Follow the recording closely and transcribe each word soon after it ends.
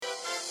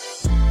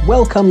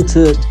Welcome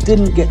to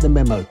Didn't Get the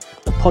Memo,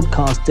 a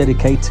podcast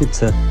dedicated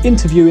to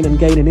interviewing and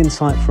gaining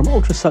insight from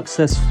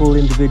ultra-successful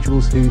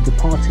individuals who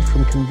departed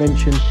from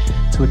convention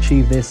to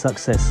achieve their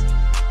success.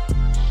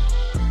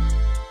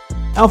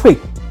 Alfie,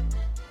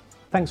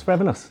 thanks for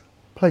having us.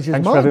 Pleasure's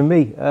Thanks mine. for having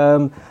me.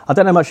 I don't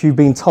know how much you've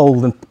been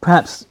told, and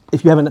perhaps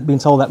if you haven't been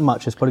told that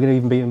much, it's probably going to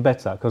even be even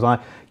better, because I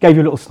gave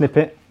you a little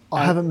snippet.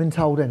 I haven't been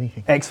told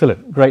anything.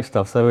 Excellent, great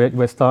stuff. So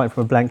we're starting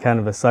from a blank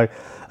canvas. So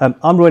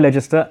I'm Roy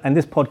Leicester, and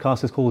this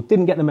podcast is called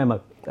Didn't Get the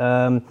Memo.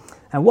 And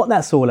what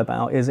that's all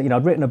about is,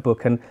 I've written a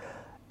book, and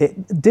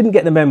it Didn't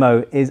Get the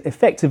Memo is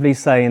effectively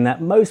saying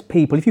that most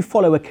people, if you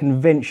follow a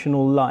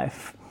conventional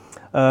life,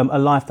 a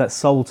life that's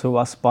sold to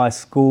us by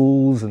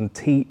schools and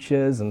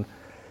teachers and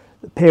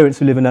parents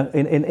who live in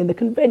a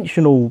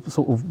conventional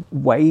sort of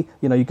way,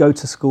 you go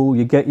to school,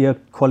 you get your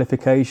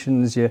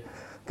qualifications, you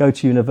go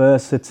to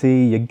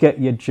university, you get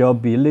your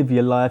job, you live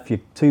your life, your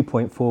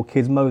 2.4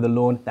 kids, mow the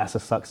lawn, that's a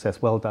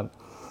success, well done.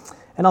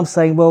 And I'm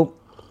saying, well,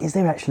 is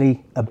there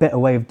actually a better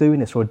way of doing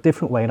this, or a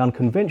different way, an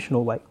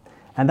unconventional way?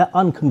 And that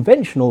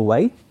unconventional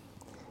way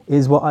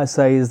is what I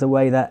say is the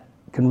way that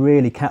can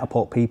really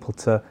catapult people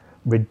to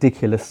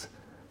ridiculous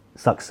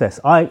success.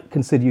 I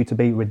consider you to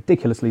be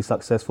ridiculously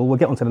successful. We'll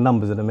get onto the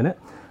numbers in a minute,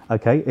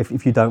 okay,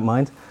 if you don't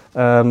mind.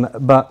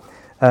 But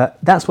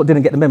that's what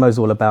Didn't Get the Memo is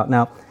all about.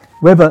 Now,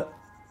 whether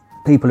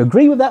people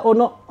agree with that or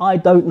not, I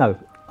don't know.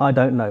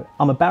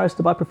 I'm a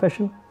barrister by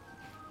profession.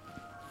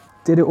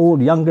 Did it all.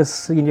 The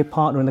youngest senior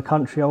partner in the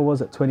country I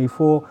was at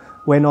 24.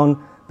 Went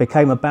on,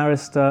 became a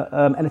barrister,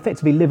 and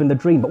effectively living the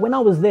dream. But when I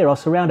was there, I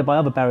was surrounded by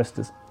other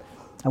barristers.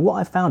 And what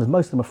I found is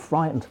most of them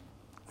are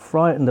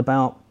frightened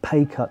about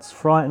pay cuts,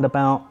 frightened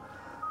about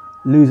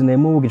losing their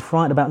mortgage,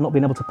 frightened about not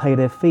being able to pay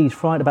their fees,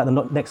 frightened about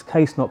the next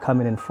case not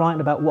coming in, frightened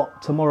about what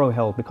tomorrow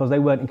held because they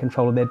weren't in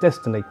control of their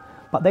destiny.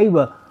 But they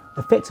were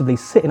effectively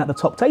sitting at the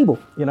top table.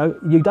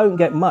 You don't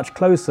get much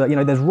closer.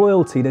 There's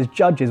royalty, there's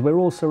judges. We're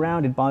all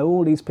surrounded by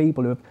all these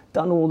people who have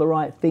done all the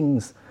right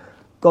things,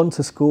 gone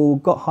to school,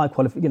 got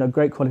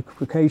great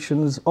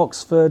qualifications,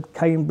 Oxford,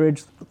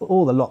 Cambridge,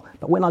 all the lot.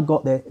 But when I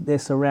got there, I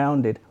was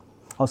surrounded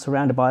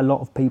by a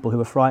lot of people who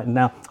were frightened.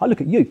 Now, I look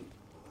at you.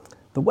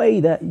 The way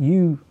that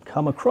you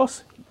come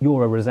across,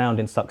 you're a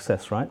resounding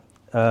success, right?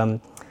 And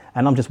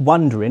I'm just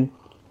wondering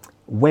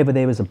whether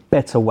there is a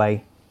better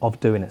way of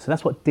doing it. So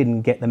that's what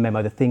Didn't Get the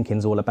Memo, the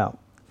thinking's all about.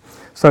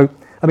 So,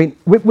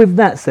 with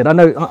that said, I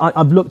know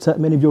I've looked at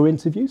many of your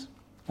interviews,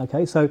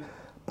 okay? So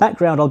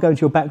background, I'll go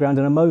into your background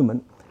in a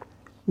moment.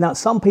 Now,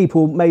 some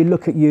people may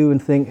look at you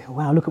and think,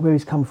 wow, look at where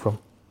he's come from.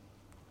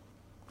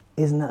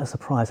 Isn't that a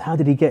surprise? How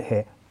did he get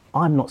here?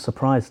 I'm not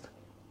surprised.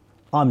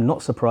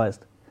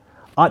 The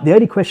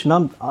only question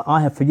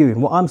I have for you,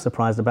 and what I'm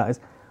surprised about, is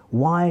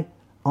why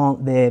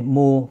aren't there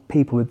more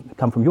people who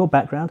come from your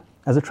background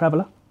as a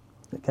traveller,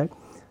 okay?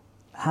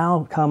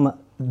 How come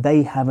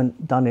they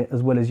haven't done it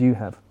as well as you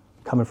have,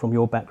 coming from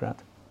your background?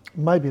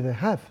 Maybe they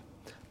have,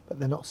 but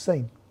they're not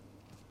seen.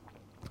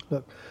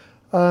 Look,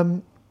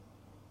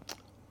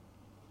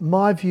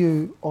 my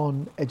view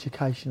on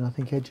education, I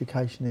think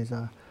education is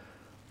a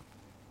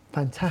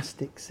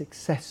fantastic,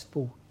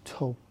 successful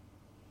tool.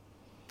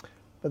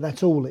 But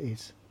that's all it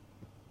is.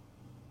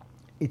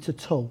 It's a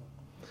tool.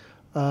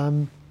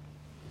 And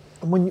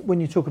when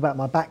you talk about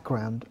my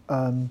background,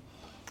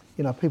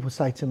 people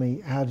say to me,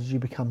 how did you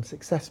become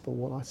successful?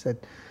 Well, I said,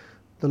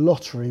 the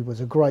lottery was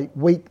a great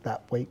week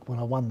that week when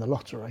I won the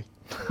lottery.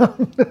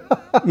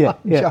 Yeah.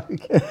 Joking.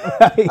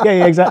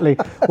 yeah, exactly.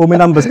 All my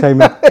numbers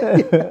came in.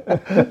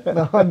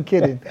 No, I'm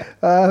kidding.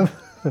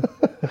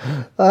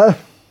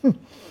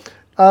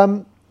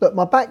 Look,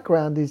 my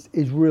background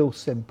is real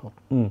simple.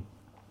 I'm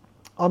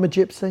a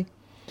gypsy.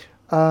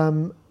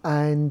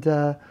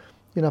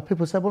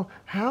 People say, well,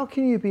 how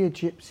can you be a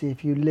gypsy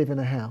if you live in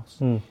a house?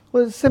 Well,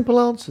 there's a simple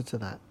answer to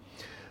that.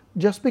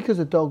 Just because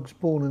a dog's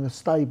born in a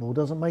stable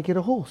doesn't make it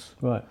a horse.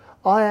 Right.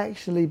 I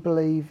actually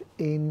believe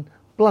in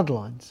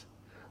bloodlines.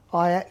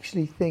 I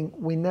actually think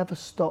we never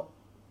stop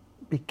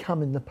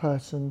becoming the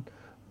person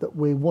that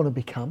we want to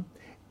become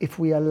if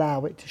we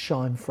allow it to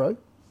shine through.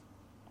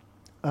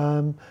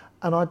 And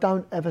I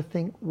don't ever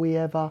think we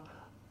ever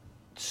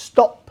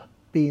stop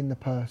being the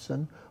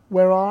person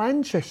where our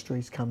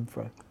ancestries come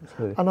through.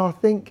 Absolutely. And I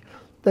think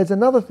there's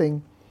another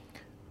thing.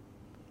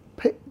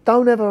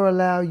 Don't ever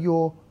allow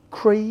your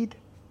creed,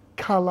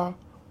 colour,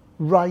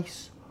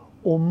 race,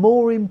 or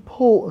more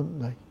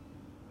importantly,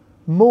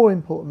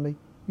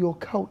 your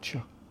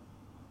culture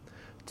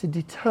to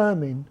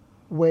determine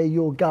where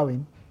you're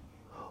going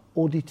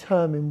or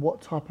determine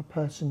what type of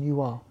person you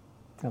are.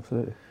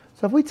 Absolutely.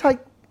 So if we take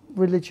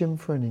religion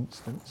for an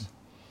instance,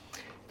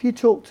 if you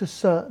talk to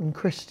certain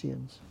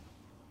Christians,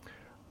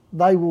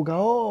 they will go,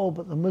 oh,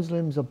 but the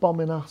Muslims are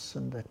bombing us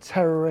and they're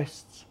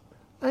terrorists.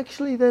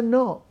 Actually, they're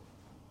not.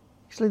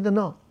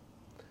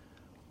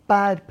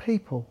 Bad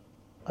people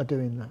are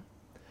doing that.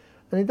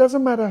 And it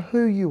doesn't matter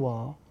who you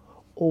are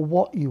or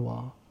what you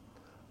are.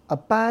 A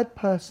bad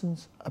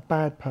person's a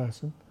bad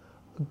person.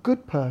 A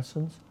good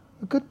person's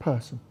a good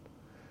person.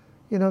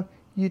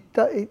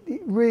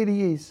 It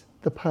really is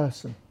the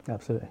person.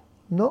 Absolutely.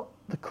 Not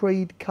the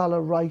creed,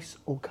 colour, race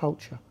or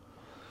culture.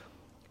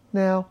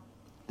 Now,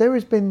 there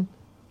has been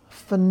a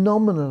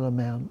phenomenal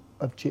amount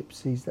of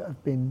gypsies that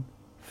have been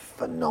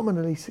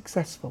phenomenally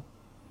successful.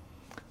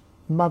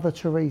 Mother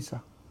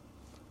Teresa,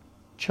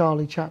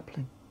 Charlie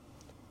Chaplin,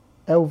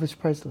 Elvis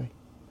Presley,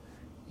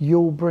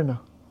 Yul Brynner.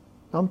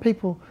 I'm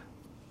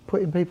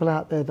putting people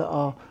out there that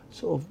are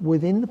sort of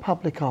within the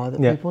public eye that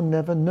people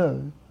never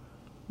knew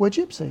were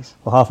gypsies.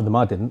 Well, half of them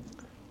I didn't.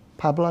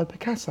 Pablo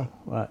Picasso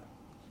Right.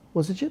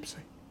 was a gypsy.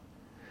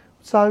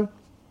 So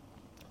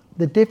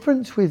the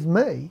difference with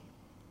me,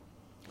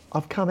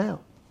 I've come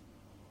out.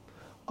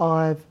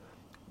 I've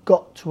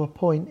got to a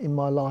point in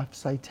my life,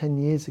 say 10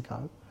 years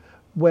ago,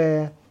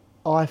 where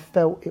I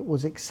felt it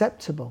was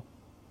acceptable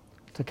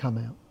to come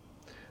out.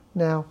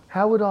 Now,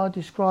 how would I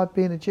describe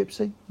being a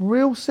gypsy?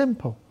 Real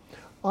simple.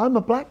 I'm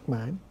a black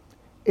man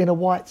in a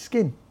white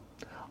skin.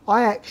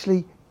 I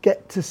actually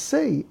get to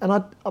see,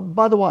 and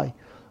by the way,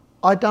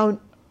 I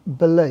don't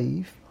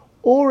believe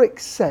or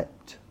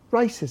accept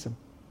racism.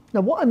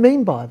 Now, what I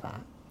mean by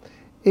that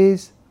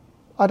is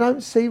I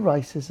don't see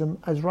racism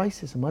as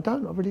racism.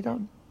 I really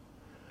don't.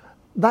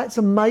 That's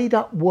a made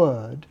up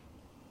word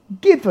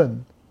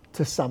given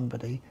to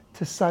somebody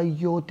to say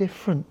you're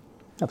different.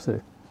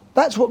 Absolutely.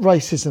 That's what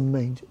racism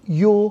means.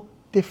 You're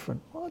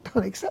different. Well, I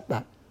don't accept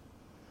that.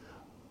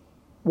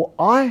 What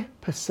I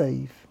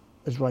perceive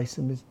as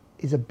racism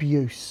is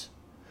abuse.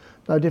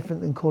 No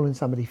different than calling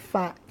somebody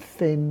fat,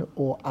 thin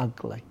or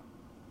ugly.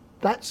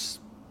 That's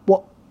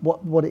what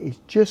it is.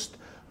 Just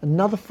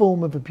another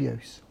form of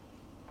abuse.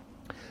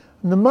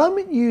 And the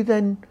moment you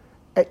then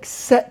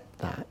accept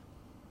that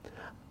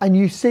and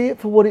you see it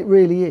for what it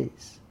really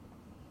is,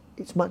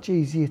 it's much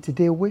easier to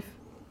deal with.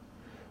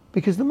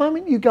 Because the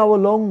moment you go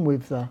along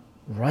with the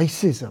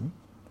racism,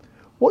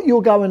 what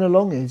you're going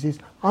along is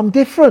I'm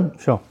different.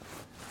 Sure.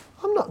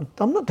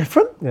 I'm not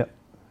different. Yeah.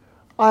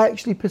 I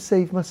actually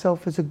perceive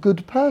myself as a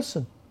good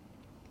person.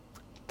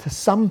 To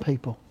some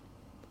people.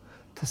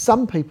 To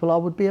some people I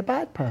would be a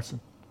bad person.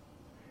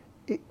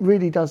 It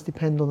really does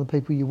depend on the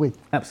people you're with.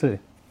 Absolutely.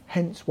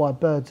 Hence why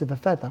birds of a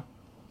feather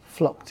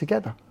flock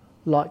together,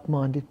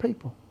 like-minded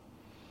people.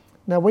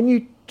 Now, when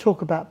you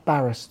talk about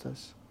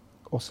barristers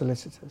or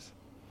solicitors,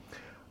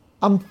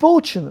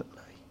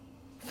 unfortunately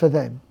for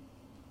them,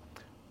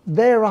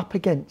 they're up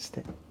against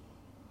it.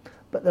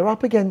 But they're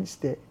up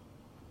against it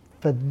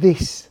for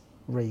this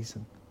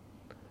reason.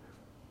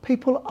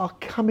 People are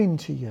coming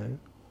to you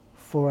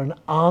for an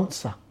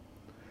answer.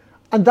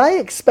 And they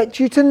expect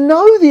you to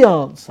know the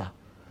answer.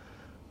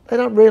 They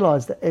don't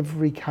realise that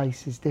every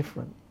case is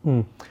different.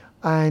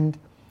 And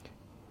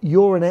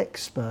you're an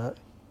expert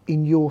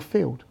in your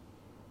field.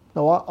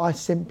 Now, I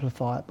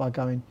simplify it by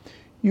going,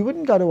 you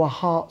wouldn't go to a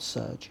heart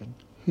surgeon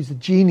who's a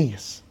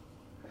genius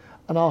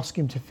and ask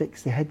him to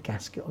fix the head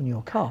gasket on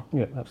your car.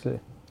 Yeah,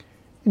 absolutely.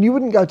 And you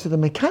wouldn't go to the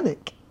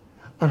mechanic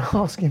and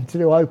ask him to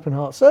do open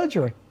heart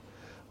surgery.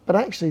 But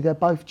actually, they're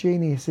both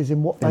geniuses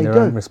in what they do. In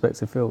their own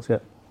respective fields, yeah.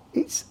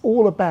 It's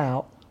all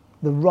about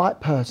the right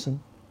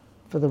person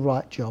for the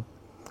right job.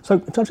 So,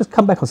 can I just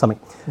come back on something?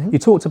 You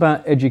talked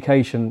about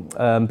education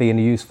being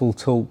a useful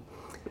tool.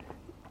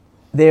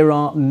 There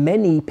are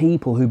many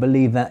people who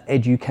believe that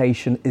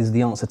education is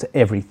the answer to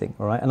everything,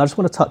 all right? And I just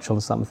want to touch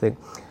on something.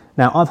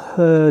 Now, I've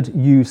heard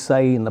you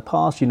say in the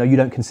past, you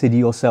don't consider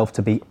yourself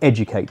to be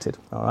educated,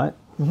 all right?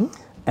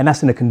 And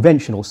that's in a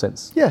conventional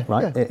sense,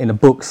 right? Yeah. In the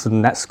books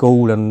and at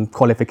school and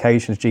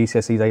qualifications,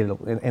 GCSEs,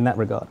 A-level, in that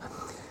regard.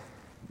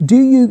 Do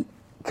you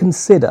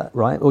consider,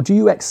 right, or do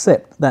you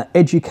accept that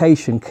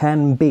education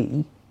can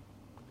be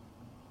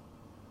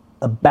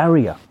a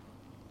barrier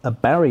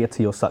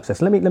to your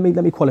success? Let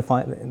me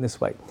qualify it in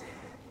this way.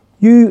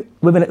 You,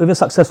 with a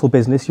successful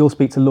business, you'll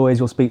speak to lawyers,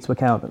 you'll speak to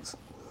accountants.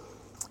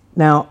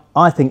 Now,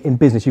 I think in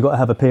business you've got to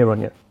have a peer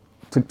on you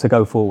to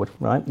go forward,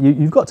 right?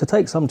 You've got to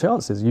take some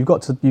chances. You've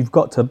got to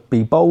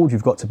be bold.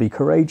 You've got to be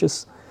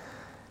courageous.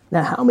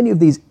 Now, how many of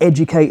these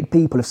educated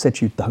people have said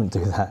to you, "Don't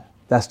do that.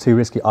 That's too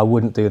risky. I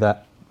wouldn't do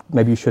that.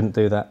 Maybe you shouldn't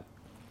do that."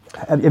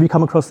 Have you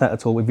come across that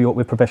at all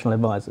with professional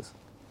advisors,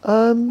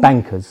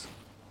 bankers?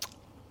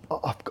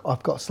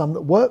 I've got some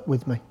that work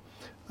with me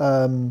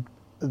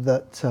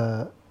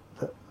that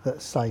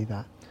say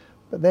that,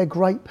 but they're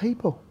great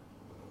people,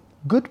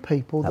 good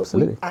people that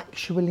we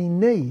actually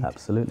need.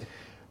 Absolutely.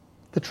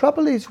 The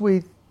trouble is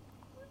with,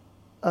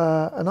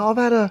 and I've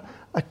had a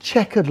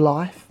checkered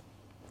life,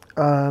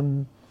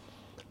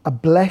 a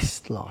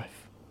blessed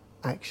life,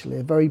 actually,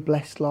 a very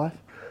blessed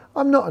life.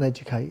 I'm not an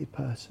educated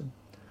person,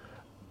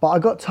 but I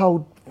got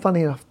told,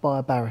 funny enough, by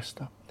a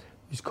barrister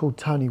who's called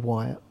Tony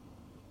Wyatt,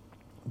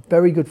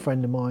 very good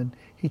friend of mine.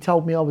 He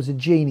told me I was a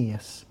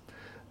genius.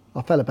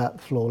 I fell about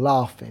the floor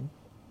laughing,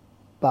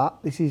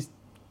 but this is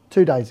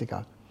 2 days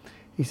ago.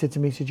 He said to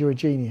me, he said, "You're a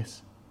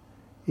genius."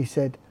 He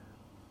said,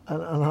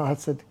 and I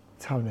said,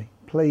 "Tony,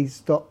 please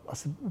stop." I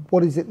said,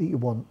 "What is it that you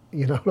want?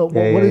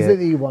 What is it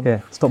that you want?"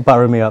 Yeah, stop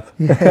burying me up.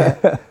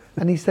 Yeah.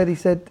 And he said,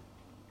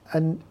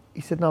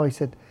 no, he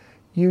said,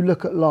 "You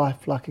look at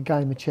life like a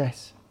game of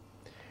chess."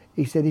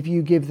 He said, "If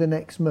you give the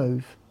next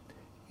move,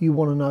 you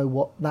want to know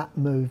what that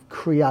move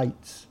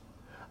creates.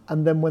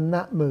 And then when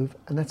that move,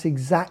 and that's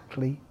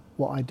exactly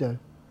what I do.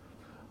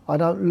 I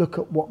don't look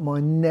at what my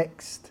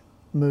next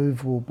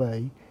move will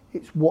be.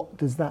 It's what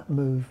does that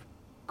move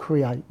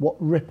create? What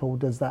ripple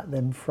does that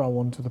then throw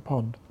onto the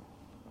pond?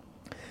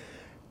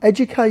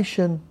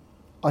 Education,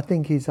 I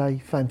think, is a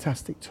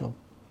fantastic tool.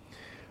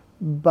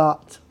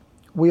 But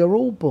we are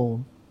all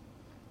born,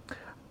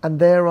 and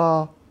there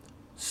are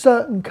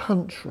certain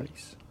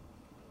countries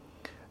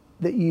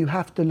that you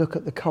have to look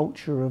at the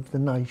culture of the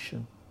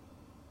nation.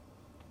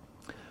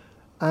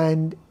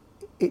 And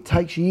it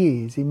takes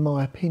years, in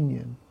my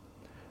opinion,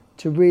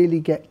 to really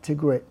get to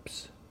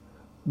grips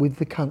with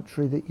the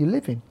country that you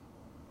live in.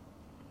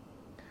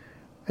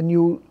 And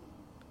you'll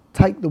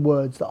take the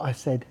words that I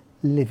said,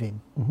 live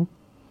in. Mm-hmm.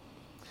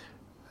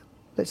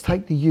 Let's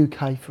take the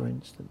UK, for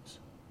instance.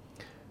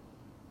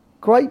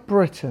 Great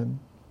Britain,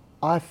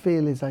 I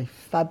feel, is a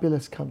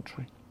fabulous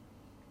country.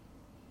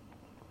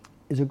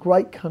 It's a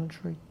great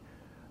country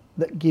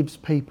that gives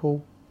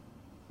people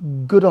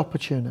good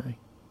opportunity.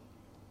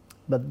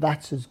 But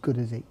that's as good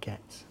as it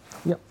gets.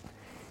 Yep.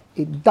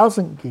 It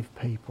doesn't give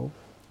people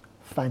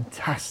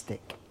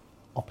fantastic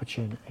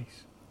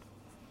opportunities.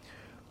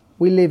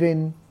 We live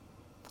in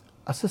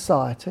a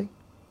society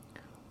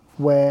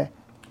where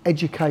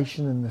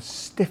education and the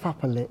stiff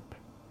upper lip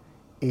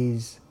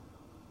is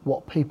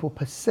what people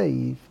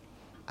perceive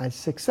as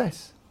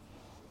success.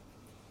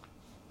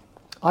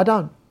 I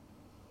don't.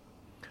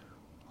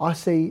 I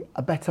see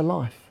a better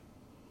life,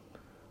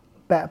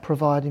 better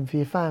providing for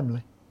your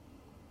family,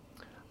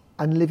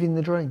 and living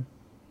the dream.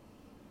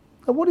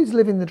 Now, what is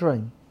living the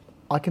dream?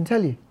 I can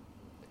tell you,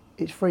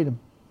 it's freedom.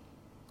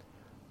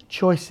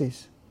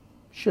 Choices.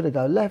 Should I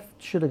go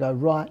left? Should I go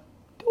right?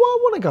 Do I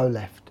want to go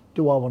left?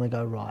 Do I want to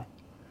go right?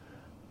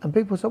 And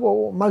people say,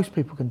 well, most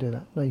people can do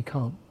that. No, you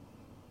can't.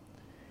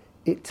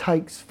 It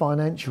takes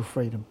financial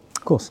freedom.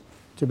 Of course.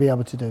 To be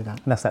able to do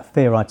that. And that's that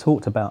fear I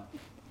talked about,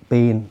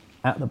 being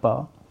at the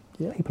bar.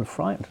 Yeah. People are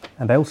frightened,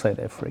 and they'll say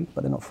they're free,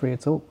 but they're not free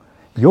at all.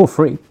 You're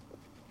free.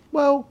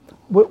 Well,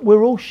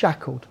 we're all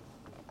shackled.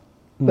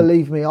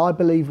 Believe me, I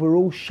believe we're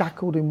all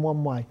shackled in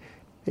one way.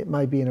 It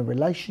may be in a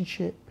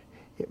relationship,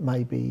 it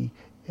may be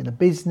in a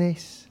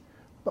business,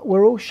 but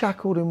we're all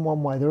shackled in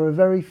one way. There are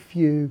very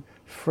few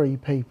free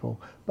people,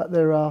 but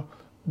there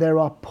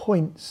are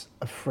points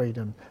of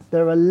freedom.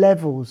 There are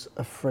levels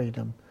of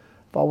freedom.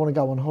 If I want to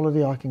go on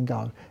holiday, I can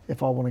go.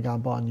 If I want to go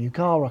and buy a new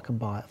car, I can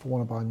buy it. If I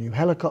want to buy a new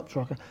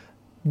helicopter, I can.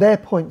 They're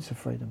points of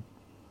freedom.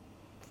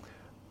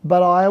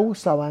 But I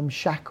also am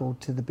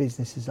shackled to the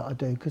businesses that I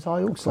do because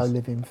I also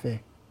live in fear.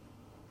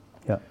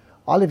 Yeah.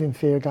 I live in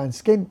fear of going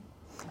skint.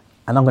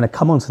 And I'm going to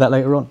come on to that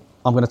later on.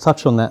 I'm going to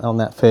touch on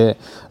that fear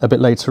a bit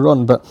later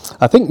on. But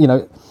I think,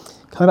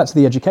 coming back to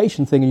the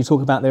education thing, and you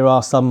talk about there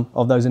are some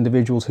of those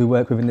individuals who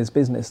work within this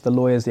business, the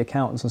lawyers, the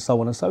accountants, and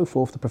so on and so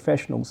forth, the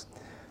professionals.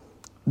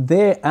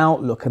 Their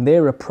outlook and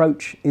their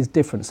approach is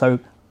different. So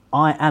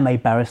I am a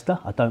barrister.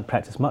 I don't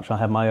practice much. I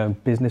have my own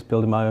business,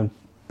 building my own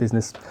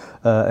business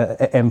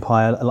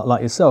empire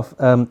like yourself.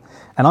 And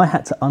I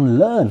had to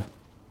unlearn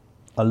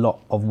a lot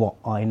of what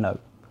I know.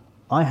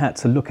 I had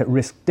to look at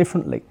risk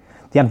differently.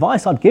 The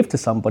advice I'd give to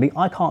somebody,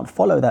 I can't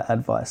follow that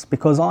advice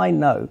because I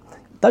know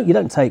you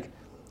don't take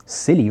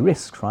silly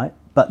risks, right?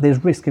 But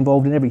there's risk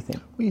involved in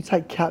everything. Well, you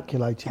take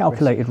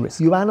calculated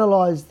risk. You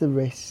analyse the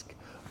risk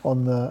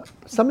on the...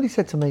 Somebody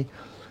said to me,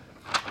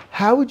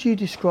 how would you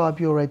describe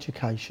your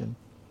education?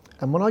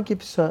 And when I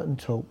give certain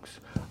talks,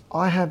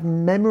 I have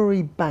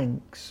memory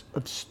banks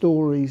of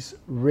stories,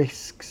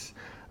 risks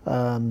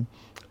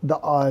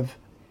that I've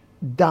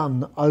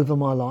done over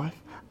my life,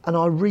 and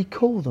I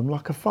recall them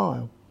like a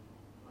file.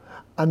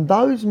 And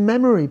those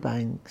memory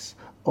banks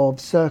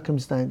of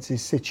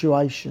circumstances,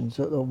 situations,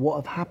 that what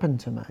have happened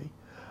to me,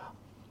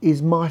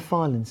 is my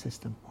filing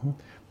system. Mm-hmm.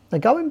 Now,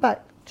 going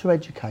back to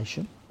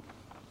education,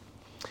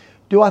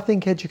 do I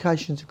think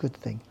education's a good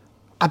thing?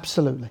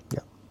 Absolutely. Yeah.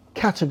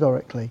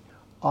 Categorically,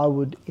 I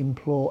would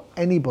implore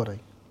anybody.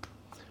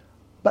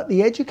 But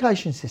the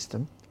education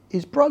system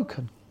is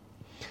broken.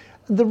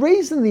 And the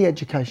reason the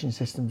education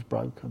system's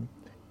broken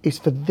is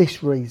for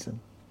this reason.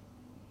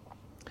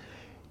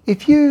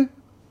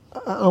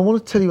 I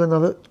want to tell you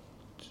another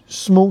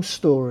small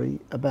story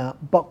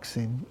about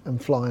boxing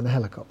and flying a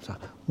helicopter,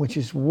 which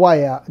is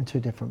way out and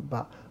too different,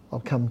 but I'll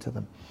come to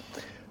them.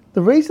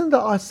 The reason that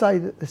I say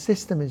that the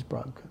system is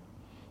broken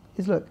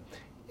is, look,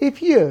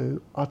 if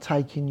you are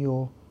taking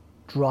your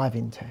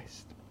driving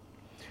test,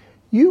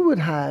 you would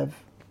have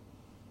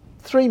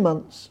 3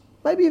 months,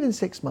 maybe even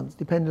 6 months,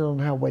 depending on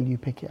how well you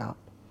pick it up,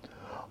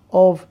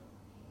 of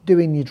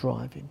doing your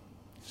driving.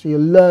 So you're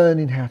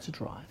learning how to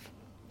drive.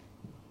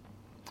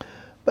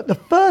 But the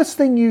first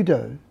thing you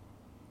do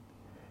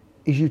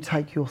is you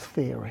take your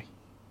theory.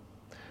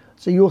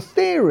 So your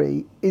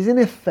theory is, in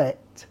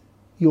effect,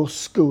 your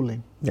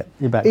schooling. Yeah,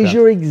 your background. Is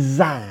your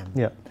exam.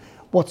 Yeah.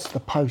 What's the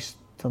post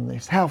on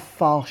this? How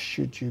fast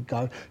should you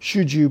go?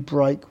 Should you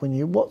brake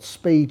what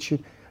speed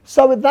should...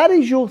 So that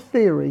is your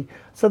theory.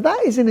 So that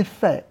is, in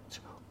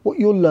effect, what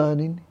you're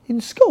learning in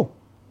school.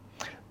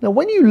 Now,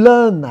 when you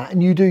learn that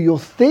and you do your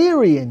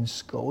theory in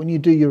school and you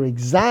do your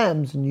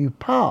exams and you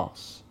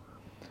pass,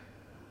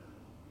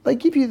 they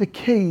give you the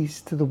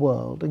keys to the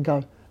world and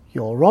go,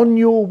 you're on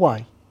your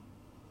way.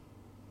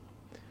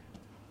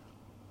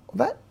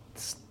 That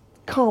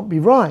can't be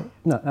right.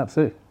 No,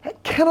 absolutely.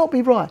 That cannot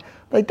be right.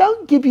 They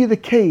don't give you the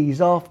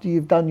keys after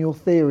you've done your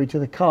theory to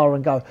the car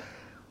and go,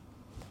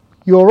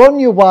 you're on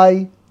your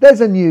way,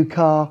 there's a new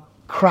car,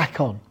 crack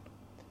on.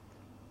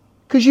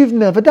 Because you've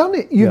never done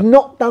it. You've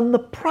not done the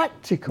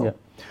practical. Yep.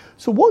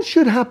 So what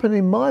should happen,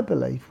 in my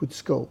belief, with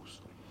schools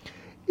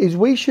is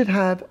we should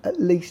have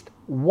at least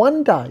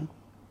one day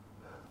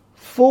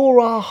for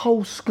our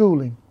whole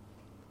schooling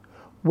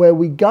where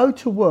we go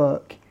to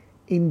work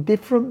in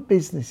different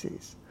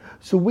businesses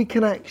so we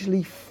can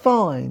actually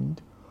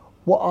find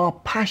what our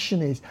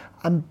passion is,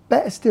 and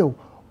better still,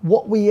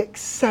 what we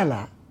excel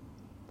at,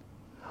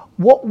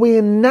 what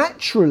we're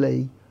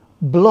naturally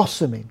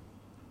blossoming.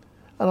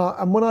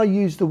 And when I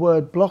use the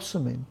word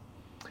blossoming,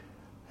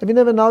 have you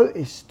never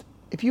noticed,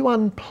 if you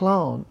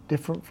unplant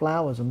different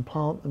flowers and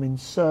plant them in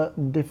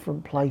certain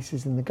different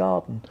places in the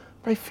garden,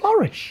 they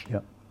flourish.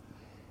 Yep.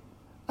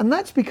 And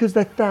that's because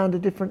they've found a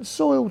different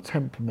soil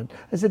temperament.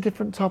 There's a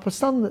different type of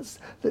sun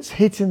that's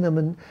hitting them,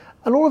 and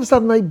all of a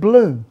sudden they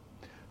bloom.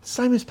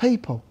 Same as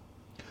people.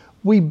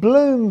 We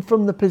bloom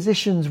from the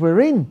positions we're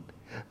in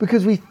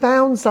because we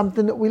found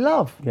something that we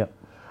love. Yep.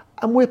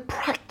 And we're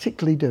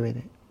practically doing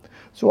it.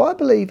 So I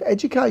believe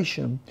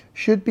education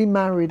should be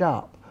married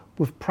up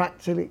with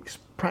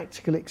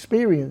practical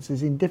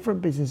experiences in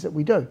different businesses that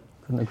we do.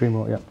 Couldn't agree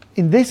more, yeah.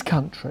 In this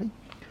country,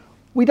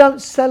 we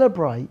don't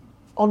celebrate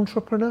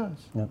entrepreneurs.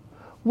 Yeah.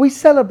 We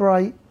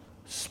celebrate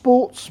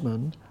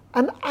sportsmen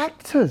and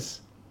actors.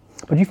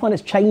 But do you find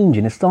it's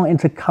changing? It's starting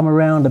to come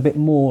around a bit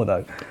more,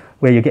 though,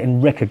 where you're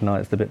getting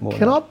recognised a bit more.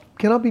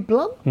 Can I be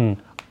blunt?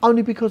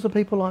 Only because of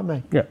people like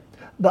me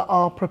that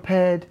are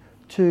prepared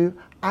to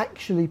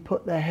actually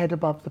put their head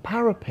above the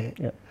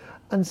parapet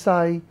and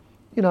say,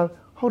 you know,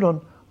 hold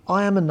on,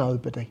 I am a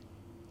nobody.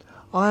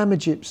 I am a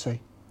gypsy.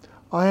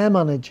 I am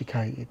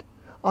uneducated.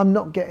 I'm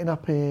not getting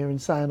up here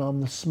and saying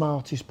I'm the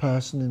smartest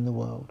person in the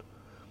world.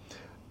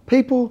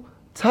 People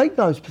take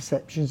those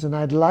perceptions and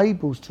add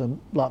labels to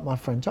them, like my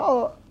friend,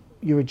 oh,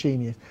 you're a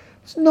genius.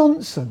 It's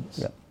nonsense.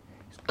 Yeah.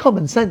 It's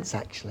common sense,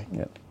 actually.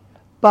 Yeah.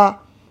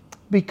 But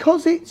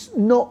because it's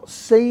not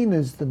seen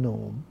as the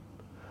norm,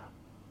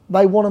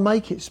 they want to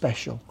make it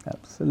special.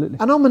 Absolutely.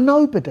 And I'm a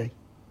nobody.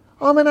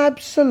 I'm an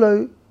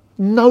absolute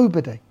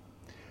nobody.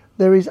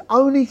 There is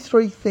only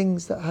 3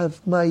 things that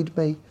have made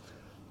me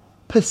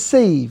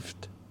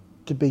perceived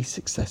to be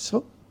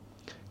successful,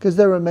 because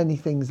there are many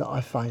things that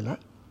I fail at.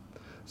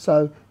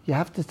 So you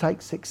have to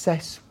take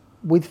success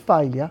with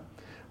failure,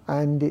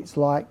 and it's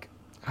like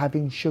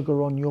having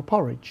sugar on your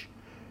porridge.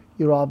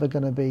 You're either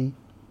going to be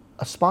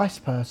a spice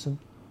person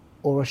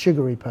or a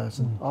sugary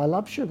person. I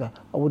love sugar.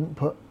 I wouldn't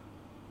put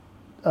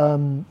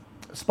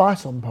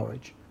spice on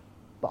porridge,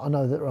 but I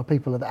know that there are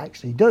people that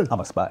actually do.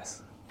 I'm a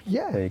spice.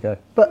 Yeah. There you go.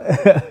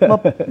 But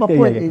my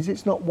point is,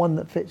 it's not one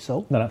that fits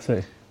all. No,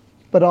 absolutely.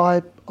 But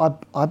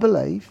I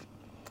believe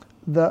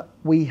that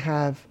we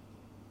have,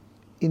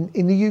 in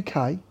the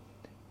UK,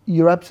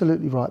 you're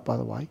absolutely right, by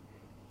the way,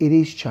 it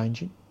is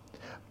changing.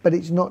 But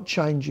it's not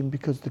changing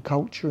because the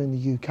culture in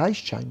the UK is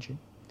changing.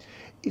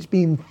 It's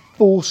being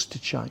forced to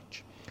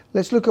change.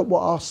 Let's look at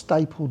what our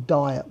staple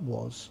diet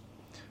was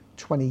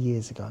 20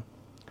 years ago.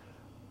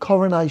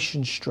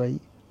 Coronation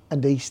Street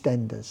and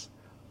EastEnders.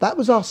 That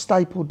was our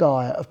staple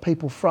diet of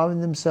people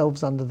throwing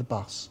themselves under the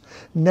bus,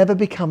 never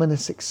becoming a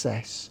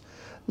success,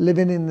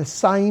 living in the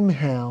same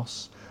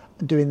house,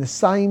 doing the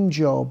same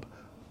job,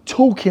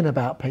 talking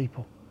about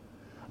people.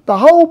 The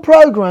whole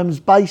programme's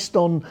based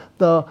on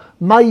the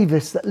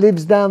Mavis that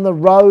lives down the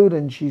road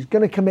and she's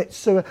going to commit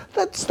suicide.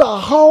 That's the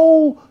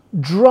whole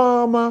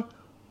drama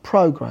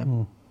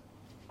programme.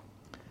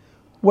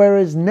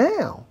 Whereas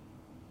now,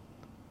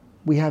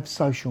 we have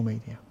social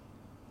media.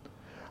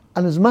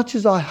 And as much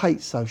as I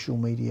hate social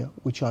media,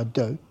 which I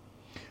do,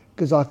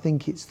 because I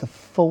think it's the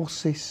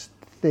falsest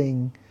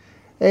thing,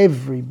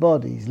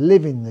 everybody's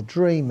living the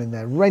dream and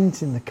they're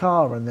renting the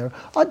car and they're...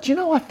 do you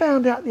know, I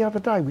found out the other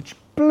day, which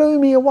blew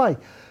me away,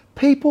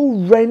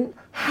 people rent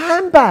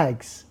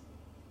handbags.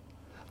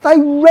 They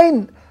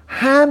rent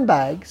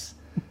handbags.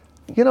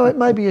 You know, it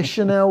may be a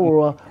Chanel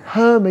or a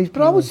Hermes,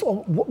 but I was,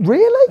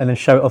 really? And then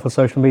show it off on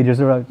social media as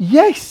their own.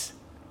 Yes.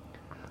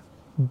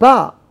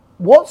 But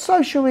what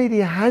social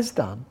media has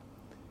done,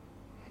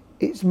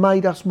 it's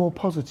made us more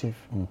positive.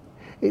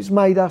 It's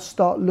made us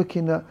start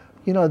looking at,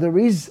 you know, there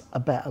is a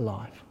better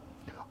life.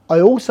 I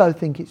also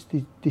think it's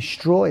the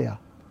destroyer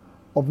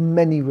of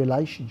many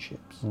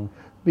relationships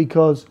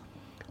because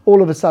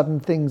all of a sudden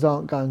things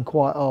aren't going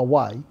quite our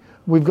way.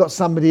 We've got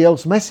somebody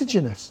else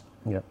messaging us.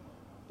 Yeah.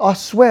 I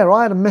swear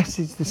I had a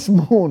message this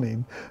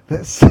morning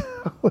that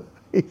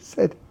he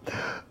said,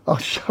 I'll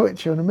show it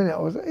to you in a minute.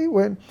 He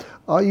went,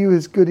 are you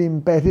as good in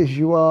bed as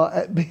you are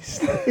at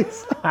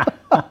business?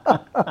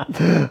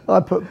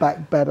 I put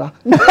back better.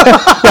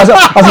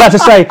 I was about to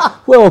say,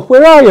 well,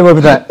 where are you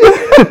with that?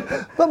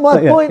 But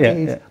my point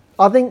is,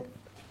 I think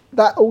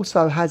that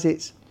also has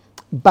its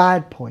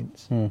bad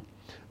points.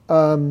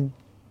 But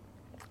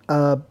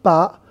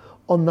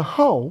on the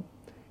whole,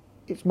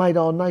 it's made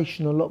our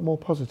nation a lot more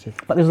positive.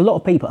 But there's a lot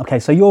of people. Okay,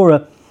 so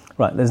you're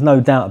right. There's no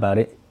doubt about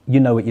it. You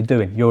know what you're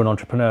doing. You're an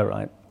entrepreneur,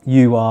 right?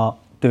 You are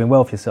doing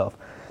well for yourself.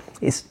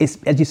 It's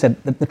as you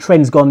said, the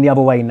trend's gone the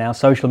other way now.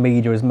 Social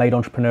media has made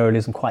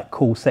entrepreneurialism quite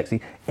cool,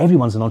 sexy.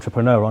 Everyone's an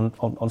entrepreneur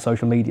on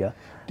social media.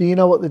 Do you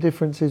know what the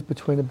difference is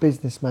between a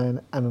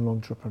businessman and an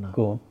entrepreneur?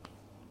 Go on.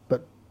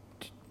 But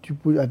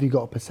have you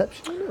got a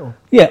perception of it? Or?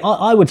 Yeah,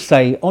 I would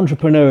say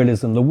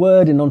entrepreneurialism, the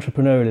word in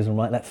entrepreneurialism,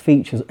 right, that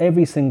features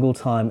every single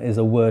time is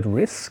a word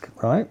risk,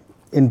 right?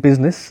 In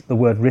business, the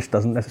word risk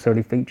doesn't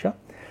necessarily feature.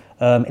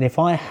 And if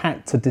I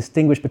had to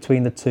distinguish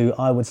between the two,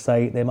 I would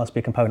say there must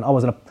be a component. I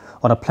was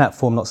on a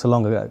platform not so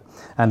long ago,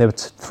 and there were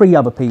 3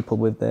 other people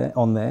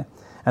on there,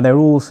 and they're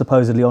all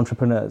supposedly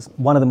entrepreneurs.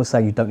 One of them was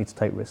saying you don't need to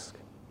take risk.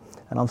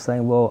 And I'm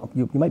saying, well,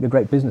 you may be a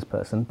great business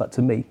person, but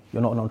to me,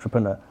 you're not an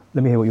entrepreneur.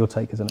 Let me hear what your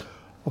take is on it.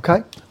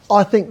 Okay,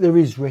 I think there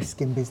is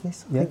risk in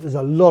business. I think there's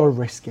a lot of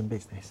risk in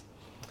business.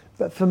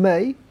 But for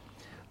me...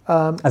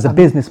 as a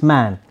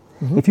businessman,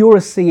 if you're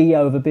a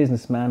CEO of a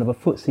businessman of a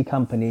FTSE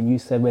company and you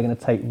said we're going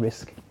to take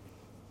risk...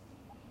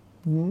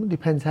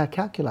 depends how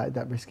calculated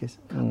that risk is.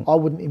 I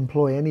wouldn't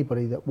employ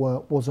anybody that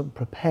wasn't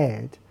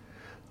prepared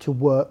to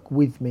work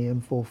with me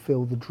and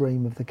fulfil the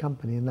dream of the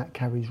company, and that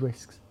carries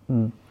risks.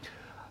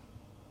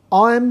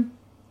 I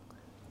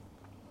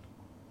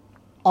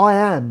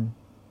am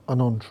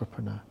an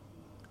entrepreneur,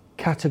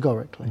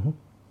 categorically,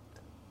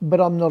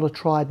 but I'm not a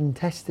tried and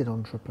tested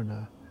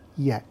entrepreneur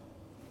yet.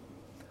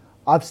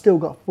 I've still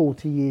got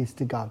 40 years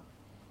to go,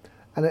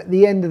 and at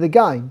the end of the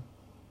game,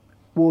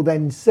 we'll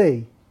then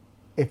see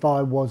if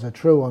I was a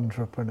true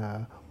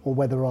entrepreneur or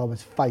whether I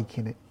was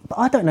faking it. But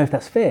I don't know if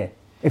that's fair.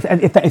 If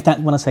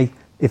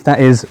that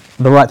is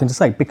the right thing to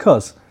say,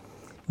 because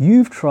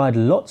you've tried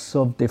lots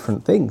of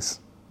different things.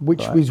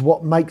 Which is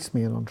what makes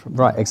me an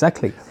entrepreneur. Right,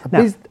 exactly.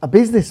 A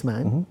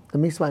businessman, let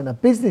me explain, a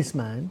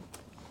businessman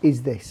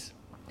is this.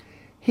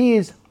 He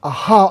is a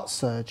heart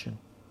surgeon.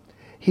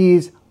 He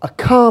is a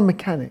car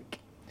mechanic.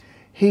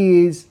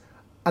 He is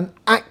an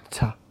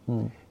actor.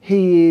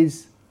 He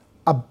is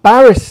a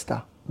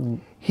barrister.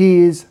 He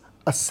is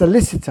a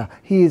solicitor.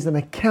 He is an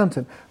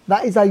accountant.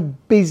 That is a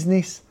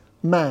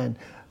businessman.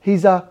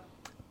 He's a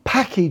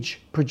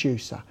package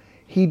producer.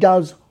 He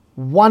does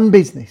one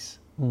business,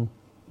 and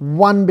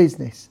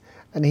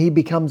he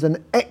becomes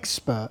an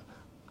expert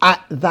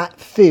at that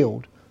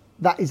field.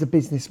 That is a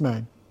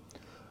businessman.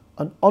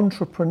 An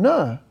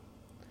entrepreneur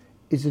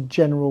is a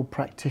general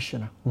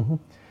practitioner,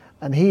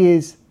 and he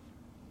is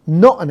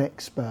not an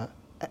expert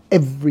at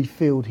every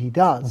field he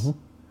does,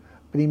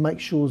 but he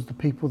makes sure the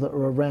people that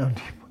are around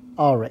him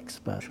are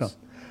experts. Sure.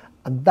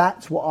 And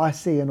that's what I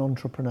see an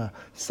entrepreneur.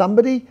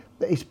 Somebody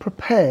that is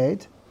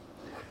prepared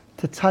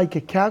to take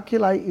a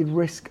calculated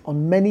risk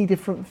on many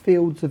different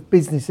fields of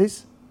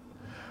businesses,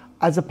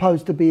 as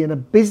opposed to being a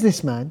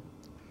businessman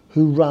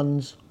who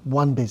runs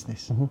one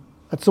business.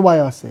 That's the way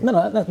I see it.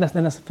 No, that's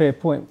a fair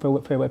point, fair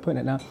way of putting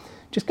it. Now,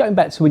 just going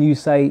back to when you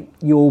say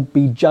you'll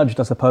be judged,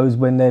 I suppose,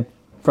 when they're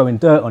throwing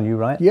dirt on you,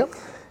 right? Yep.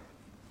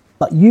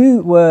 But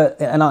you were,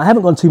 and I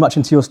haven't gone too much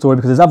into your story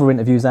because there's other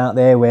interviews out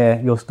there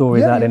where your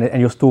story's out there and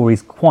your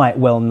story's quite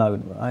well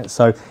known, right?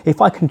 So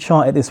if I can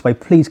chart it this way,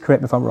 please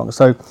correct me if I'm wrong.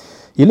 So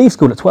you leave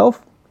school at 12.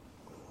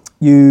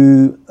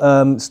 You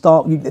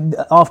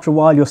after a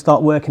while, you'll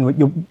start working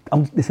with.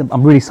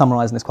 I'm really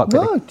summarising this quite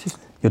quickly. No,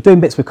 you're doing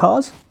bits with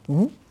cars.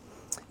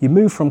 You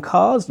move from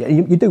cars.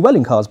 You do well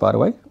in cars, by the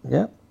way.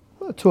 Yeah.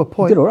 Well, to a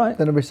point. You did all right.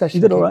 Then a recession.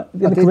 You did all right.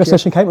 Then the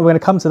recession came. We're going to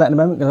come to that in a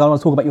moment because I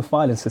want to talk about your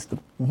filing system,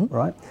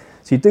 right?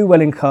 So you do well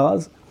in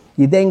cars.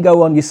 You then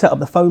go on. You set up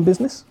the phone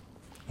business.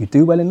 You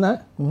do well in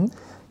that.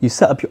 You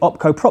set up your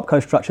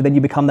opco-propco structure. Then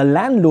you become the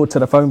landlord to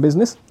the phone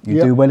business.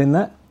 You do well in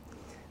that.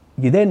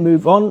 You then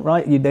move on,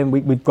 right?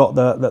 We've got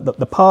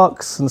the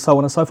parks and so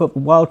on and so forth.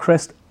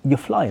 Wyldecrest, you're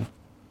flying.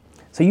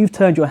 So you've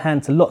turned your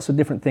hand to lots of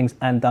different things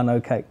and done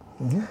okay.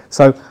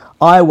 So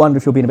I wonder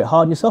if you're being a bit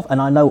hard on yourself.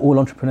 And I know all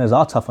entrepreneurs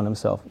are tough on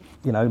themselves,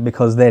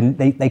 because then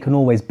they can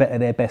always better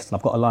their best. And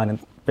I've got a line a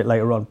bit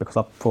later on because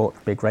I thought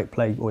it'd be a great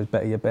play. Always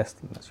better your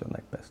best. And that's your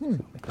next best.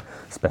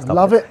 It's best.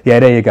 Love it. Yeah,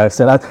 there you go.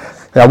 So I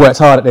worked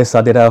hard at this.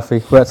 I did,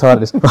 Alfie. Worked hard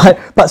at this. Right.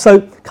 But so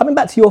coming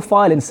back to your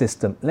filing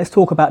system, let's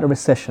talk about the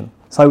recession.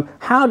 So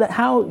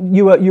how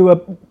you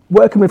were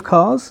working with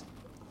cars,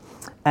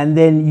 and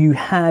then you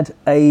had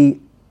a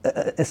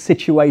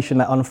situation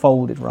that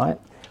unfolded, right?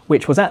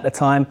 Which was at the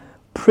time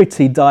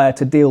pretty dire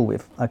to deal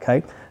with,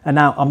 okay? And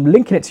now I'm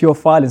linking it to your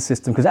filing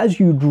system because as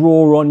you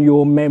draw on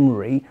your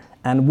memory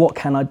and what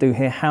can I do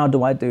here? How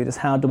do I do this?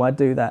 How do I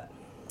do that?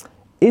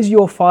 Is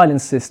your filing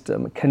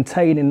system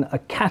containing a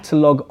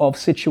catalogue of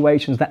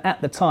situations that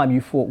at the time you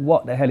thought,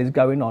 what the hell is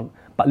going on?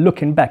 But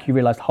looking back, you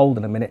realised, hold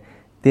on a minute,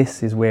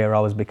 this is where I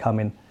was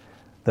becoming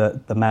the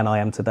man I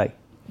am today.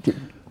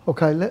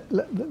 Okay,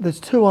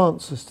 there's two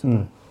answers to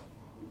that.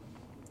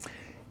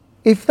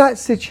 If that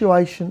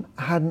situation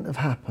hadn't have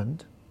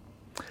happened,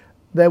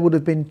 there would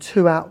have been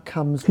two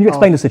outcomes. Can you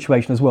explain the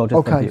situation as well?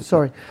 Just okay,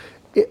 sorry.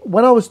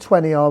 When I was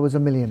 20, I was a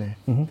millionaire.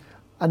 Mm-hmm.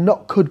 And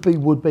not could be,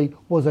 would be,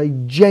 was a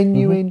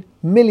genuine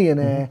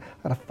millionaire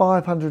at a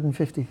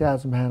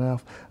 £550,000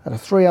 house, at a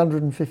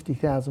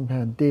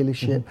 £350,000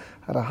 dealership,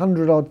 had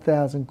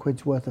 100,000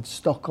 quid's worth of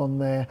stock on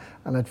there,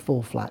 and had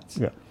 4 flats.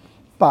 Yeah.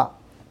 But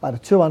I had a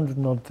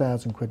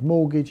 200,000 quid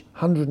mortgage,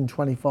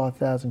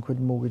 125,000 quid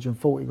mortgage, and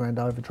 40 grand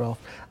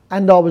overdraft.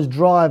 And I was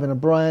driving a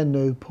brand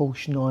new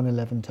Porsche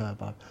 911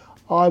 Turbo.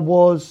 I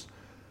was,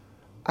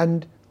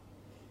 and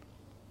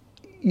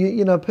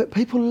you know,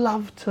 people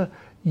love to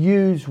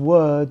use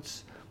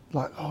words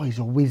like, oh, he's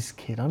a whiz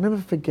kid. I'll never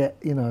forget,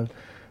 you know,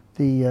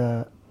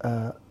 and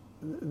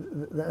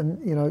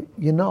you know,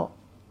 you're not.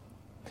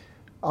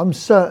 I'm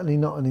certainly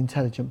not an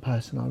intelligent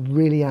person. I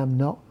really am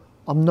not.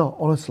 I'm not,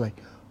 honestly.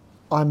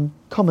 I'm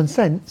common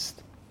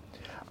sensed,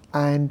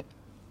 and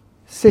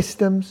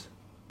systems,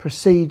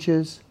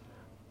 procedures,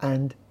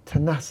 and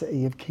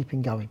tenacity of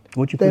keeping going.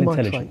 What do you call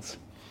intelligence?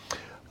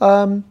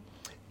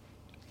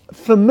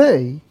 For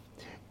me,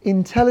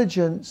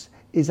 intelligence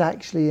is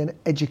actually an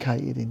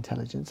educated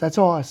intelligence. That's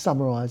how I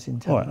summarise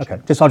intelligence. All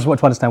right, okay. I just want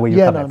to understand where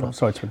you're coming from.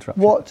 Sorry to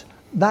interrupt.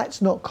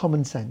 That's not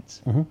common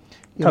sense. Mm-hmm.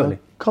 Totally.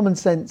 Common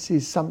sense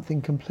is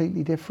something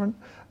completely different,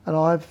 and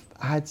I've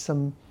had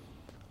some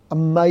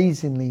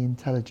amazingly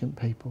intelligent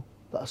people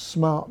that are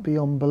smart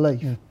beyond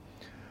belief,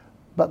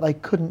 but they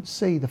couldn't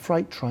see the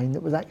freight train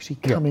that was actually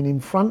coming in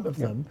front of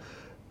them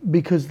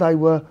because they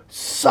were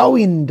so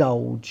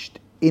indulged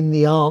in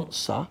the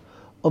answer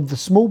of the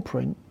small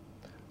print.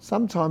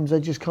 Sometimes they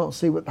just can't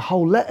see what the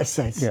whole letter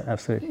says. Yeah,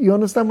 absolutely. You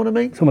understand what I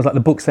mean? It's almost like the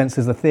book sense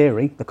is the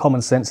theory, the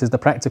common sense is the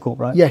practical,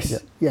 right?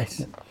 Yes, yes.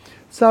 Yeah.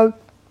 So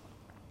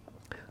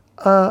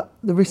the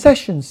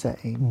recession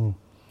set in,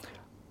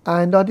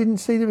 and I didn't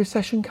see the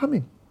recession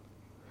coming.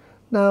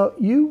 Now,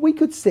 we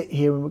could sit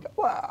here and we go,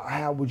 well,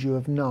 how would you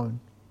have known?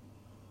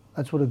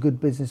 That's what a good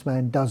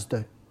businessman does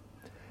do.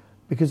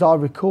 Because I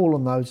recall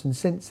on those, and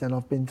since then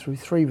I've been through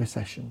 3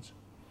 recessions.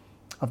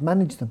 I've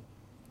managed them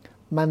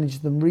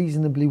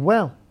reasonably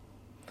well.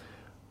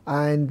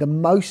 And the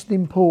most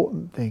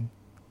important thing,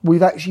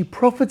 we've actually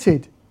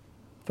profited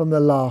from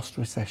the last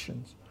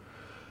recessions.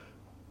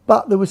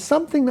 But there was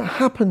something that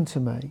happened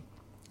to me,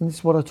 and this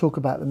is what I talk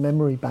about, the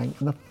memory bank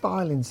and the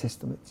filing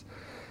system.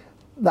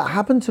 That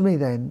happened to me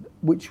then,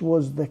 which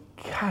was the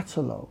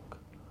catalogue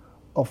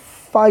of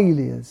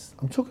failures.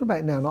 I'm talking about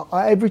it now.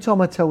 Every time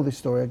I tell this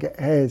story, I get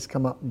hairs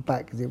come up and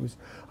back because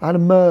I had a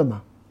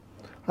murmur.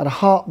 I had a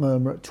heart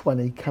murmur at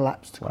 20,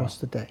 collapsed across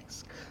the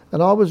desk.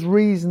 And I was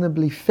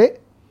reasonably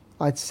fit.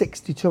 I had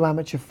 62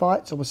 amateur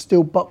fights. I was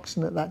still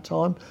boxing at that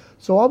time.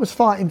 So I was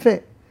fighting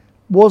fit.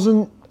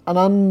 Wasn't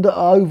an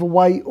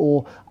overweight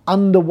or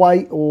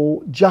underweight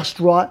or just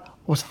right. I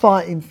was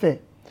fighting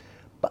fit.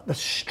 But the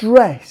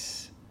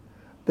stress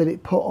that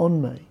it put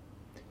on me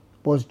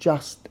was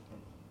just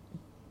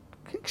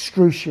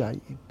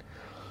excruciating.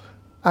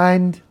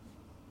 And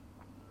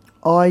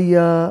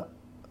I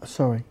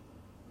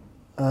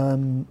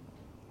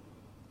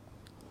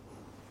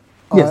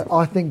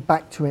think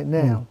back to it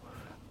now,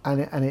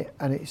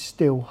 and it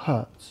still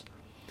hurts.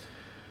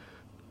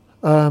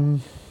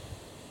 Because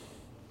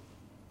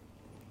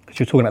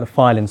you're talking about the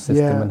filing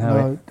system and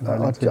how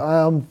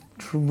I'm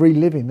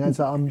reliving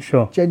as I'm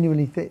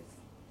genuinely fit.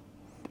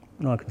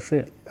 No, I can see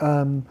it.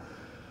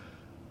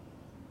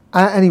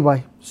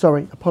 Anyway,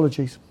 sorry,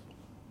 apologies.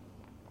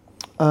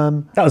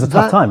 That was a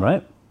tough time,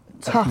 right?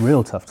 Tough,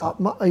 real tough time.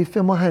 You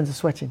feel my hands are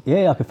sweating.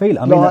 Yeah, I can feel it.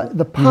 I like mean,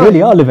 the pain, you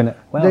really are living it.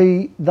 Wow.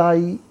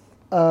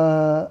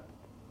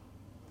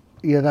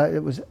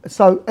 It was.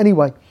 So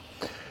anyway,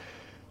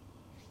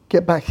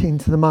 get back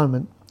into the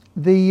moment.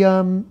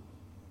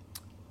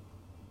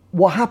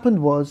 What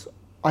happened was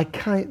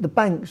the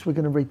banks were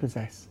going to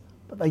repossess,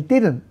 but they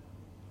didn't.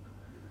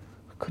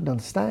 I couldn't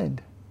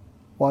understand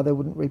why they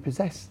wouldn't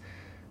repossess.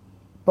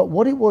 But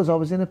what it was, I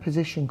was in a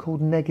position called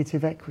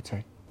negative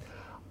equity.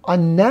 I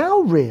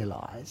now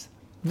realise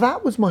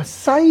that was my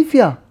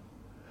saviour.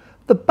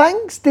 The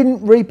banks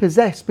didn't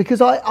repossess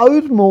because I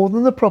owed more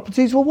than the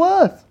properties were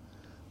worth.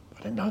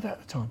 I didn't know that at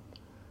the time.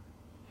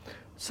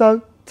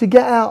 So to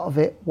get out of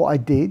it, what I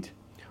did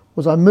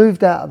was I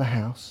moved out of the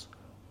house,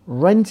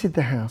 rented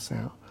the house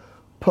out,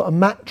 put a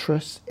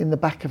mattress in the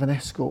back of an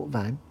escort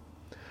van,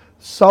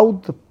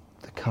 sold the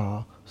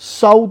car,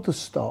 sold the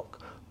stock,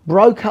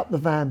 broke up the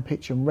van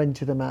pitch and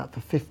rented them out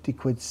for 50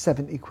 quid,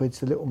 70 quid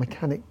to little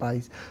mechanic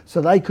bays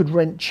so they could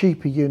rent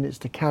cheaper units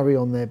to carry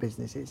on their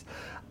businesses,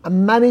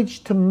 and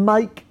managed to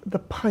make the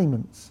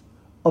payments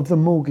of the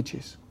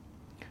mortgages.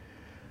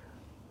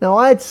 Now,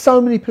 I had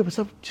so many people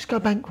say, just go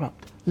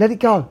bankrupt, let it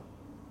go.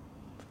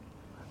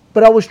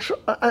 But I was,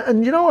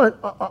 and you know,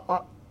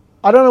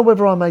 I don't know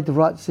whether I made the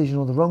right decision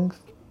or the wrong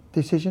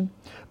decision,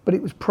 but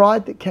it was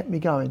pride that kept me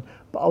going.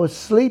 But I was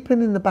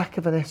sleeping in the back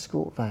of an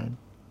escort van.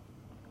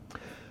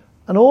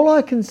 And all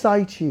I can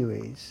say to you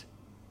is,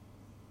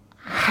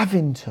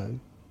 having to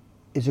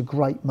is a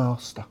great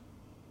master.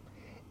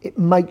 It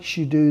makes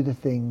you do the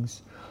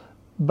things.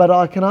 But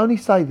I can only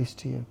say this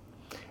to you.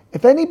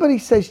 If anybody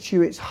says to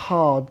you it's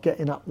hard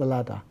getting up the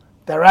ladder,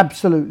 they're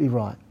absolutely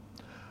right.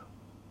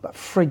 But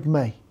frig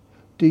me,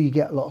 do you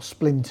get a lot of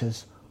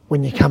splinters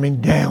when you're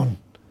coming down?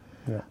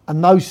 Yeah.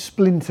 And those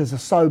splinters are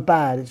so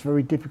bad, it's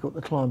very difficult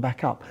to climb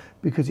back up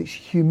because it's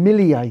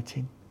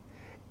humiliating,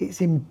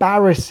 it's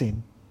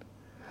embarrassing.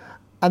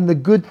 And the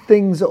good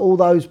things that all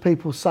those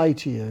people say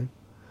to you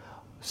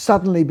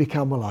suddenly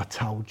become, well, I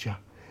told you.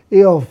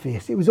 It's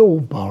obvious, it was all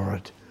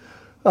borrowed.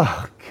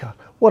 Oh, God,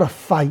 what a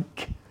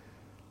fake.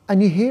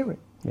 And you hear it.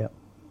 Yeah.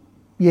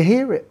 You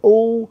hear it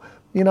all,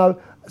 you know,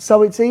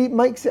 so it then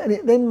makes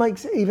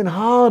it even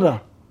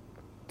harder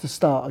to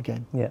start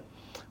again. Yeah.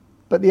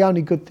 But the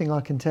only good thing I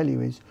can tell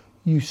you is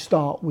you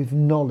start with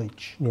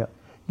knowledge. Yeah.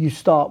 You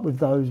start with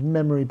those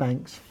memory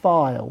banks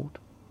filed.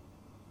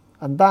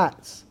 And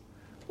that's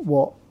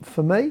what,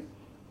 for me,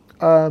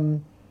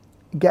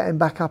 getting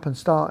back up and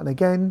starting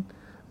again,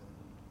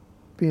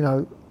 you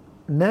know,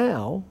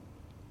 now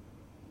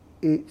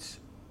it's,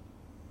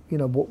 you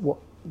know,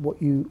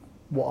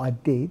 what I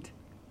did.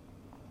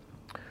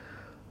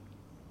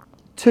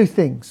 Two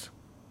things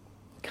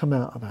come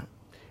out of that.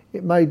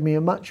 It made me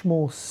a much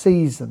more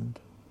seasoned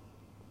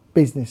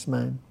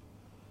businessman.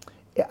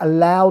 It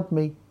allowed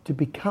me to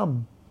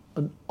become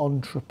an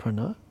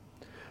entrepreneur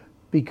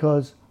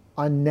because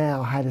I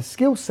now had a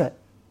skill set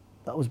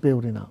that was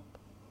building up.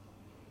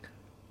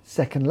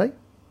 Secondly,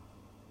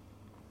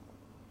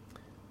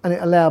 and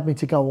it allowed me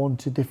to go on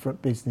to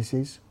different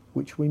businesses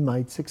which we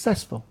made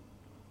successful.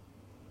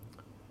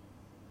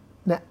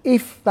 Now,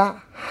 if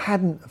that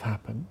hadn't have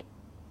happened,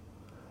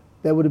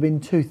 there would have been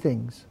two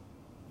things.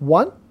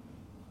 One,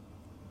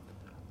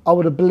 I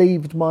would have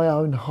believed my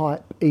own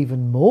hype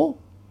even more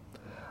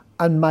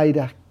and made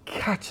a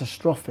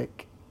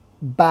catastrophic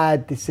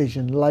bad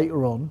decision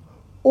later on,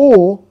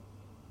 or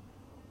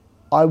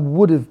I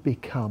would have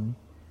become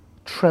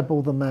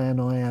treble the man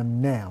I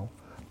am now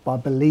by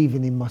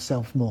believing in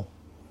myself more.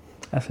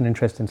 That's an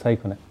interesting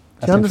take on it.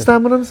 Do you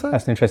understand what I'm saying?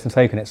 That's an interesting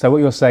take on it. So what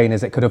you're saying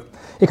is it could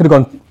have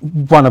gone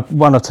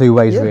one or two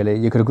ways, really.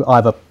 You could have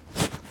either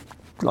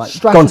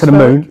gone to the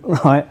moon,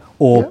 right,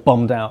 or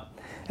bombed out.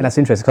 And that's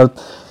interesting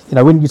because, you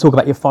know, when you talk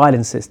about your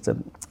filing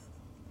system,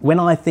 when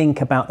I think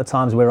about the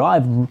times where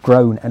I've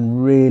grown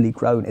and really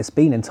grown, it's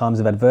been in times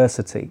of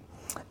adversity.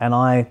 And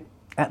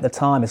at the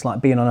time, it's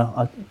like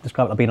I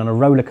describe it like being on a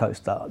roller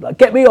coaster. Like,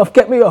 get me off.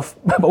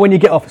 But when you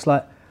get off, it's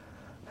like,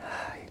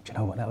 do you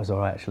know what? That was all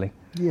right, actually.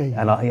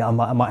 Yeah. And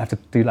I might have to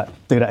do that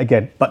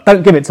again. But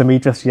don't give it to me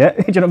just yet.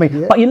 Do you know what I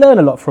mean? Yeah. But you learn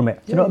a lot from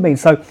it. Do you know what I mean?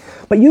 So,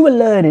 but you were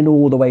learning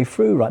all the way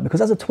through, right?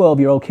 Because as a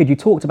 12-year-old kid, you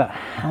talked about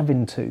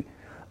having to.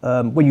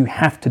 When you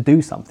have to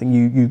do something,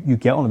 you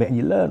get on with it and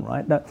you learn,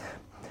 right? Now,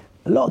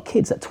 a lot of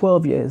kids at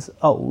 12 years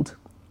old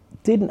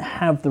didn't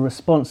have the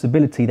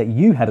responsibility that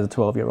you had as a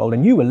 12-year-old,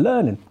 and you were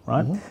learning,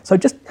 right? Mm-hmm. So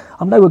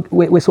I know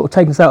we're sort of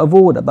taking this out of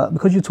order, but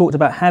because you talked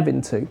about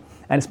having to,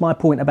 and it's my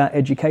point about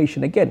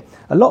education, again,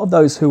 a lot of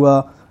those who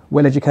are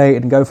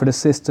well-educated and go for the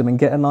system and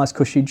get a nice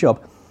cushy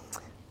job,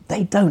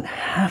 they don't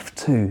have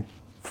to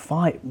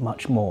fight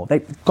much more.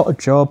 They've got a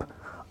job,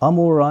 I'm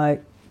all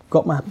right,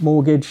 got my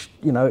mortgage,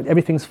 you know,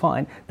 everything's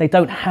fine. They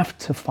don't have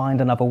to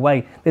find another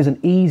way. There's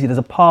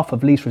a path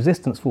of least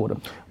resistance for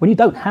them. When you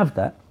don't have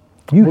that,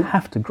 you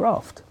have to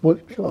graft. Well,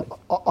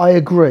 I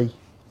agree.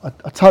 I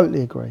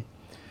totally agree.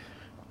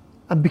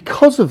 And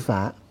because of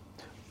that,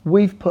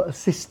 we've put a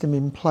system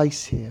in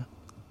place here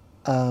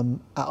at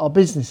our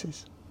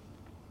businesses.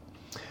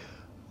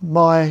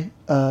 My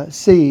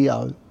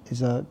CEO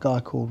is a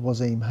guy called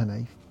Wasim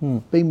Hanif.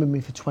 Been with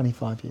me for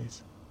 25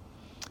 years.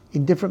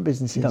 In different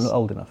businesses. You don't look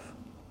old enough.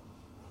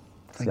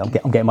 See, I'm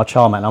getting my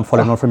charm out and I'm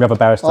following on from the other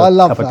barrister a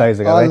couple of days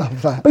ago. I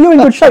love that. But you're in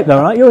good shape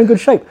though, right? You're in good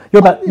shape.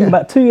 You're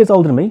about 2 years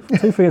older than me,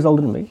 3 years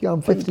older than me. Yeah,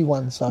 I'm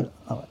 51, so.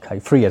 Oh, okay,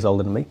 3 years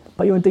older than me,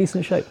 but you're in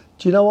decent shape.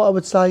 Do you know what I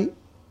would say?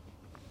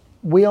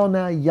 We are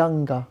now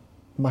younger,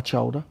 much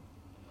older.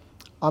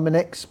 I'm an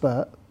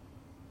expert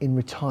in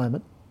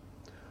retirement.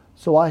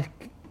 So I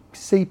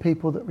see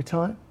people that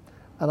retire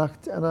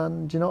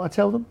and do you know what I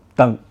tell them?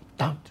 Don't.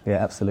 Yeah,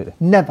 absolutely.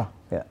 Never.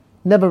 Yeah.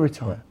 Never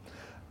retire. Yeah.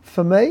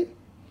 For me,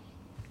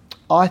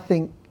 I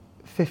think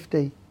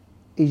 50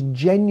 is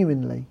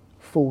genuinely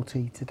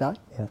 40 today.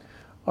 Yeah.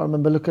 I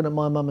remember looking at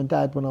my mum and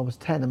dad when I was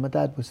 10 and my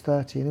dad was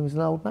 30 and he was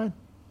an old man.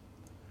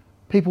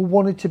 People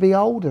wanted to be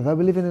older. They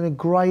were living in a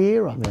grey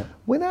era. Yeah.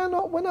 We're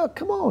now,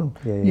 come on.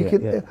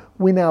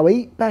 We now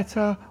eat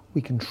better,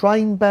 we can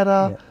train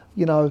better,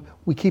 you know,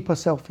 we keep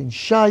ourselves in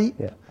shape.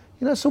 Yeah.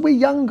 You know, so we're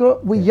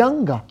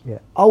younger,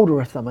 older,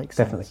 if that makes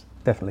sense.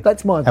 Definitely.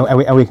 That's my view.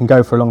 And we can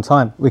go for a long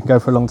time. We can go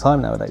for a long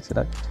time nowadays, you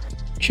know.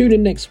 Tune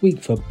in next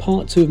week for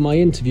part 2 of my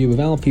interview with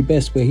Alfie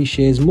Best, where he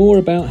shares more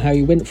about how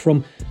he went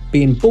from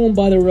being born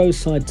by the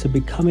roadside to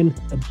becoming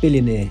a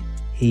billionaire.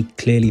 He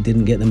clearly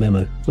didn't get the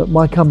memo. Look,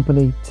 my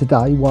company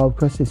today,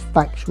 Wyldecrest, is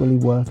factually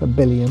worth £1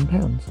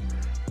 billion.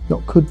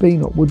 Not could be,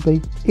 not would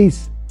be,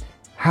 is.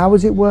 How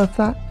is it worth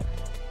that?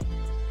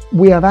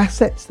 We have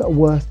assets that are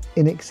worth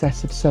in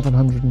excess of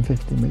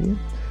 750 million.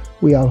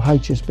 We owe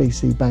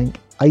HSBC Bank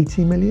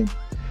 80 million.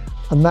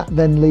 and that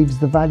then leaves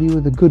the value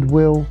of the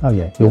goodwill. Oh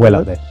yeah, you're well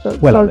up there.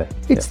 Well So up there.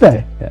 it's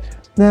there. Yeah.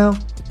 Now,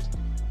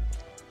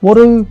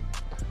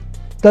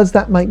 does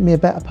that make me a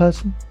better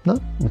person? No,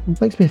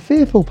 it makes me a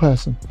fearful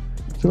person.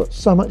 So I've got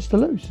so much to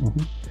lose,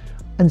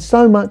 and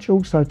so much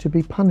also to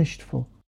be punished for.